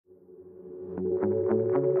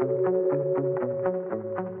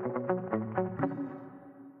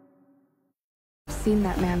seen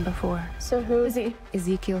that man before. So who is he?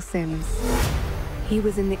 Ezekiel Sims. He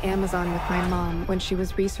was in the Amazon with my mom when she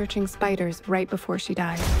was researching spiders right before she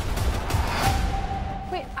died.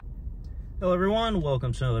 Wait. Hello everyone,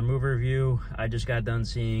 welcome to another movie review. I just got done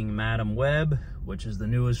seeing Madam Web, which is the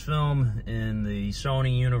newest film in the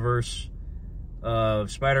Sony universe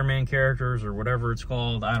of Spider-Man characters, or whatever it's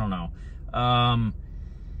called. I don't know.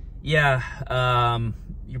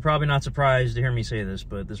 You're probably not surprised to hear me say this,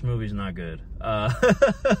 but this movie's not good.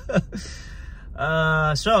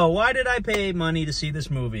 So why did I pay money to see this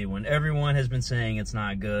movie when everyone has been saying it's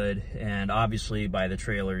not good? And obviously by the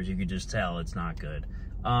trailers, you could just tell it's not good.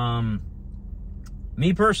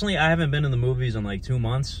 Me personally, I haven't been in the movies in like 2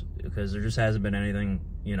 months because there just hasn't been anything,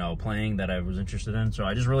 you know, playing that I was interested in. So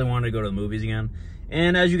I just really wanted to go to the movies again.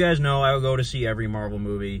 And as you guys know, I would go to see every Marvel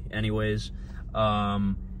movie anyways.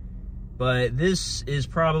 But this is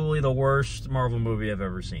probably the worst Marvel movie I've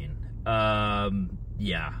ever seen.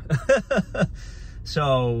 Yeah.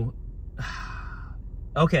 So,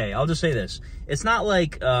 okay, I'll just say this. It's not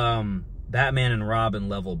like Batman and Robin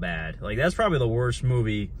level bad. Like, that's probably the worst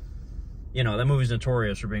movie. You know, that movie's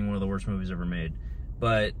notorious for being one of the worst movies ever made.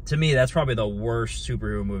 But to me, that's probably the worst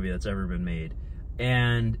superhero movie that's ever been made.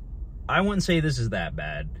 And I wouldn't say this is that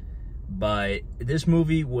bad. But this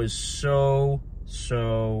movie was so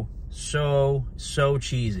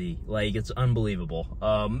cheesy. Like, it's unbelievable.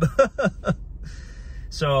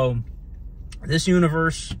 So, this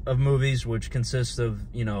universe of movies, which consists of,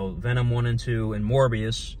 you know, Venom 1 and 2 and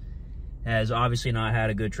Morbius, has obviously not had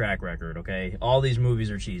a good track record, okay? All these movies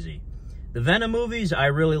are cheesy. The Venom movies, I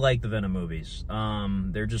really like the Venom movies.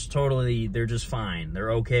 They're just fine.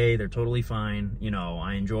 They're okay. They're totally fine. You know,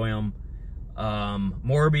 I enjoy them.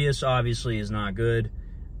 Morbius, obviously, is not good.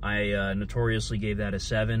 I notoriously gave that a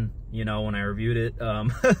 7, you know, when I reviewed it.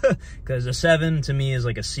 Because a 7 to me is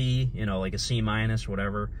like a C, you know, like a C minus,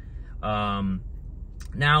 whatever. Now,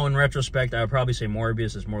 in retrospect, I would probably say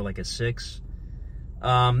Morbius is more like a 6.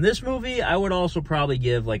 This movie, I would also probably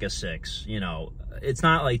give like a 6, you know. It's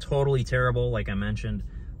not like totally terrible, like I mentioned.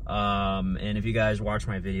 And if you guys watch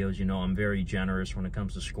my videos, you know I'm very generous when it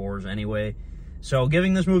comes to scores anyway. So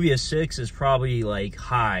giving this movie a 6 is probably like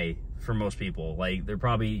high for most people. Like, you're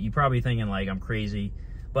probably thinking like I'm crazy.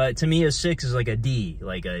 But to me, a 6 is like a D,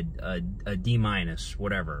 like a D minus,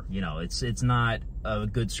 whatever. You know, it's not a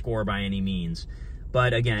good score by any means.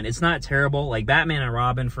 But again, it's not terrible. Like Batman and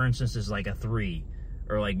Robin, for instance, is like a 3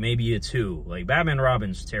 or like maybe a 2. Like Batman and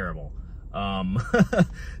Robin's terrible.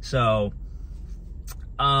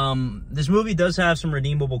 This movie does have some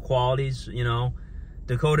redeemable qualities, you know.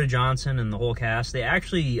 Dakota Johnson and the whole cast, they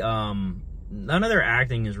actually, none of their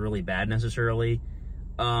acting is really bad necessarily.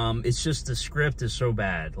 It's just the script is so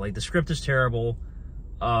bad. Like, the script is terrible.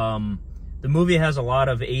 The movie has a lot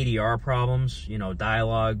of ADR problems, you know,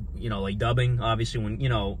 dialogue, you know, like dubbing. Obviously, when, you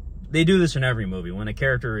know, they do this in every movie. When a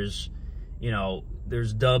character is, you know,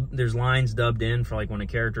 there's lines dubbed in for, like, when a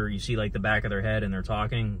character, you see, like, the back of their head and they're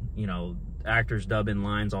talking, you know, actors dub in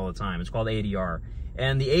lines all the time. It's called ADR.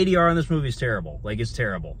 And the ADR in this movie is terrible. Like, it's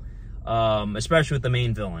terrible. Especially with the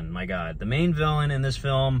main villain. My God. The main villain in this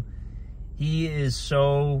film, he is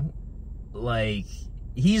so, like,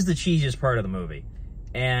 he's the cheesiest part of the movie.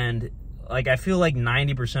 And, like, I feel like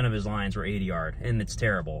 90% of his lines were ADR'd, and it's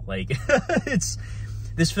terrible. Like,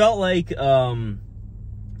 this felt like a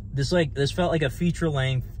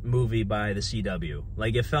feature-length movie by the CW.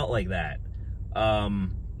 Like, it felt like that.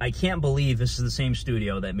 I can't believe this is the same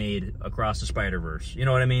studio that made Across the Spider-Verse. You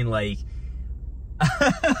know what I mean? Like,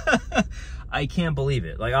 I can't believe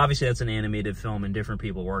it. Like, obviously that's an animated film and different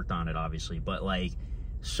people worked on it, obviously. But, like,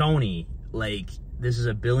 Sony, like, this is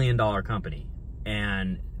a $1 billion company.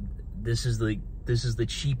 And this is the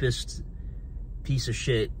cheapest piece of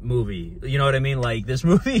shit movie. You know what I mean? Like, this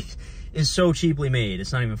movie is so cheaply made.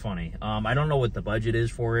 It's not even funny. I don't know what the budget is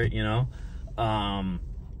for it, you know?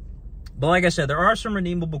 But like I said, there are some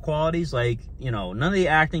redeemable qualities. Like, you know, none of the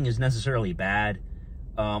acting is necessarily bad.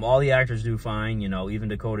 All the actors do fine, you know, even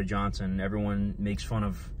Dakota Johnson. Everyone makes fun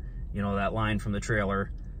of, you know, that line from the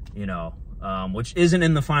trailer, you know, which isn't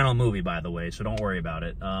in the final movie, by the way, so don't worry about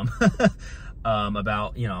it.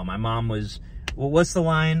 About, you know, my mom was, well, what's the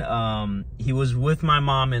line? He was with my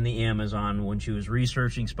mom in the Amazon when she was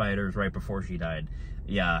researching spiders right before she died.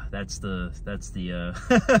 Yeah, that's the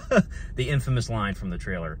the infamous line from the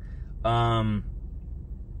trailer. And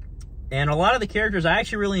a lot of the characters, I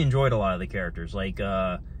actually really enjoyed a lot of the characters, like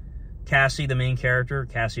Cassie, the main character,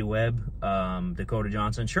 Cassie Webb, Dakota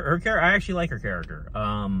Johnson. Sure, her character, I actually like her character.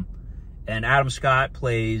 And Adam Scott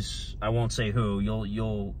plays, I won't say who.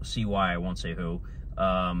 You'll see why I won't say who.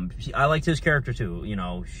 I liked his character too. You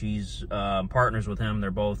know, she's partners with him.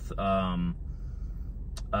 They're both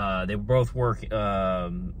they both work,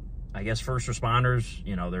 I guess, first responders.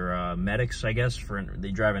 You know, they're medics, I guess.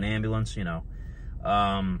 They drive an ambulance. You know,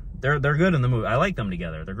 they're good in the movie. I like them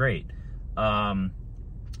together. They're great.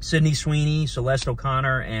 Sydney Sweeney, Celeste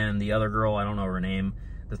O'Connor, and the other girl, I don't know her name.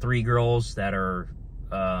 The three girls that are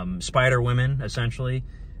Spider Women, essentially,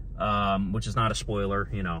 which is not a spoiler,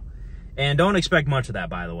 you know. And don't expect much of that,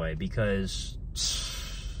 by the way, because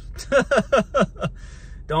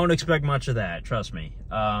don't expect much of that, trust me.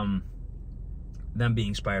 Them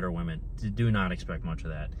being Spider Women, do not expect much of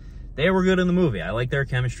that. They were good in the movie. I like their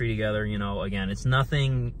chemistry together, you know. Again, it's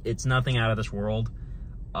nothing out of this world.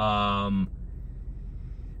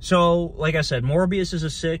 So, like I said, Morbius is a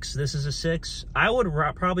 6. This is a 6. I would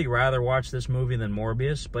probably rather watch this movie than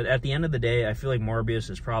Morbius, but at the end of the day, I feel like Morbius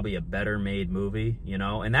is probably a better made movie, you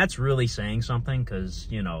know, and that's really saying something because,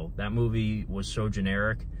 you know, that movie was so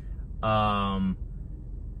generic.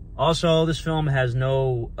 Also, this film has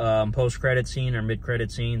no post-credit scene or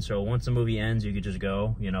mid-credit scene, so once the movie ends, you could just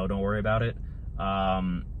go, you know, don't worry about it.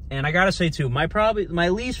 And I gotta say, too, my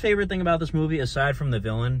least favorite thing about this movie, aside from the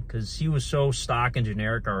villain, because he was so stock and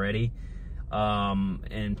generic already,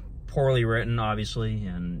 and poorly written, obviously,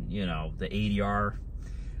 and, you know, the ADR.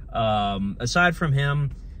 Aside from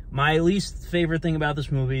him, my least favorite thing about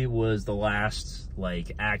this movie was the last,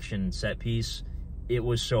 like, action set piece. It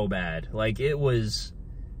was so bad. Like, it was...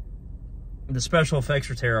 The special effects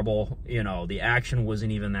were terrible. You know, the action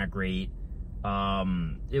wasn't even that great.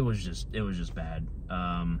 It was just bad.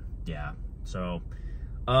 Yeah, so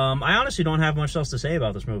I honestly don't have much else to say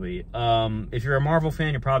about this movie. If you're a Marvel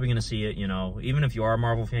fan, you're probably gonna see it, you know. Even if you are a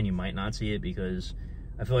Marvel fan, you might not see it because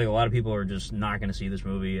I feel like a lot of people are just not gonna see this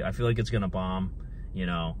movie. I feel like it's gonna bomb, you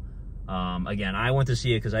know. Again, I went to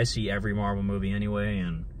see it because I see every Marvel movie anyway,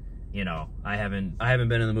 and you know, I haven't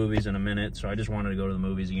been in the movies in a minute, so I just wanted to go to the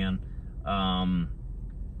movies again.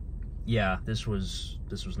 Yeah, this was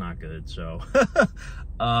not good, so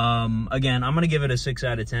again, I'm gonna give it a 6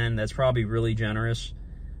 out of 10. That's probably really generous,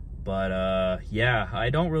 but yeah,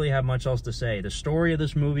 I don't really have much else to say. The story of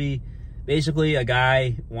this movie, basically a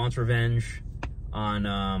guy wants revenge on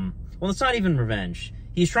well, it's not even revenge.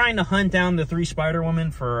 He's trying to hunt down the 3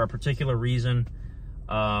 Spider-Women for a particular reason.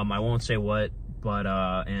 I won't say what, but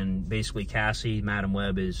and basically Cassie, Madam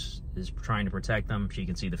Web, is trying to protect them. She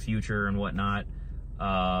can see the future and whatnot.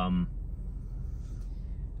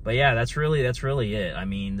 But yeah, that's really it. I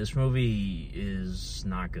mean, this movie is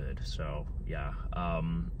not good. So yeah,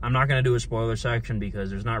 I'm not gonna do a spoiler section because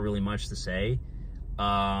there's not really much to say.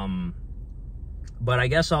 But I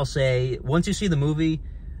guess I'll say, once you see the movie,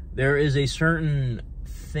 there is a certain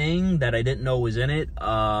thing that I didn't know was in it,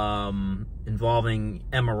 involving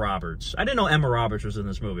Emma Roberts. I didn't know Emma Roberts was in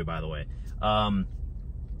this movie, by the way.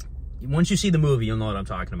 Once you see the movie, you'll know what I'm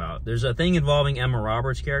talking about. There's a thing involving Emma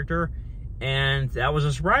Roberts' character, and that was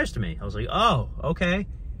a surprise to me. I was like, oh, okay.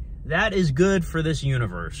 That is good for this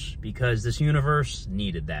universe, because this universe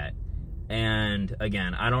needed that. And,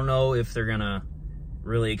 again, I don't know if they're gonna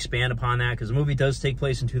really expand upon that, because the movie does take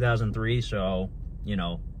place in 2003, so, you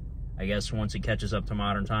know, I guess once it catches up to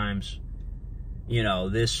modern times, you know,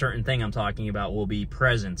 this certain thing I'm talking about will be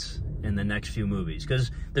present in the next few movies. Because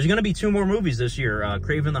there's going to be 2 more movies this year,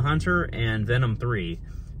 Kraven the Hunter and Venom 3.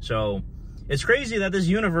 So it's crazy that this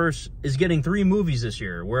universe is getting 3 movies this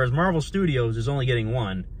year, whereas Marvel Studios is only getting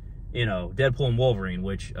 1, you know, Deadpool and Wolverine,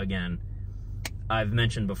 which, again, I've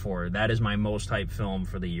mentioned before. That is my most hyped film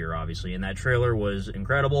for the year, obviously. And that trailer was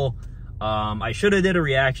incredible. I should have did a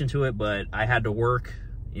reaction to it, but I had to work,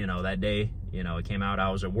 you know, that day. You know, it came out, I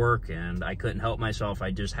was at work, and I couldn't help myself.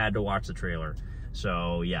 I just had to watch the trailer.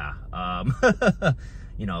 So, yeah.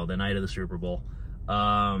 You know, the night of the Super Bowl.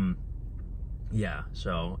 Yeah,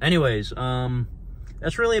 so, anyways,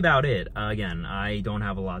 that's really about it. Again, I don't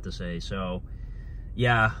have a lot to say, so,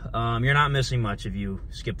 yeah, you're not missing much if you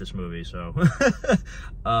skip this movie, so.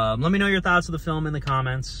 Let me know your thoughts of the film in the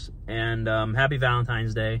comments, and happy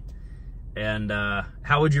Valentine's Day. And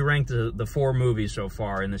how would you rank the 4 movies so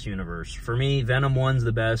far in this universe? For me, Venom 1's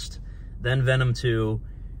the best, then Venom 2,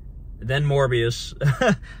 then Morbius,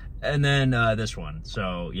 and then this one.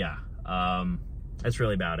 So, yeah, that's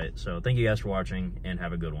really about it. So, thank you guys for watching, and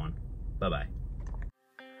have a good one. Bye-bye.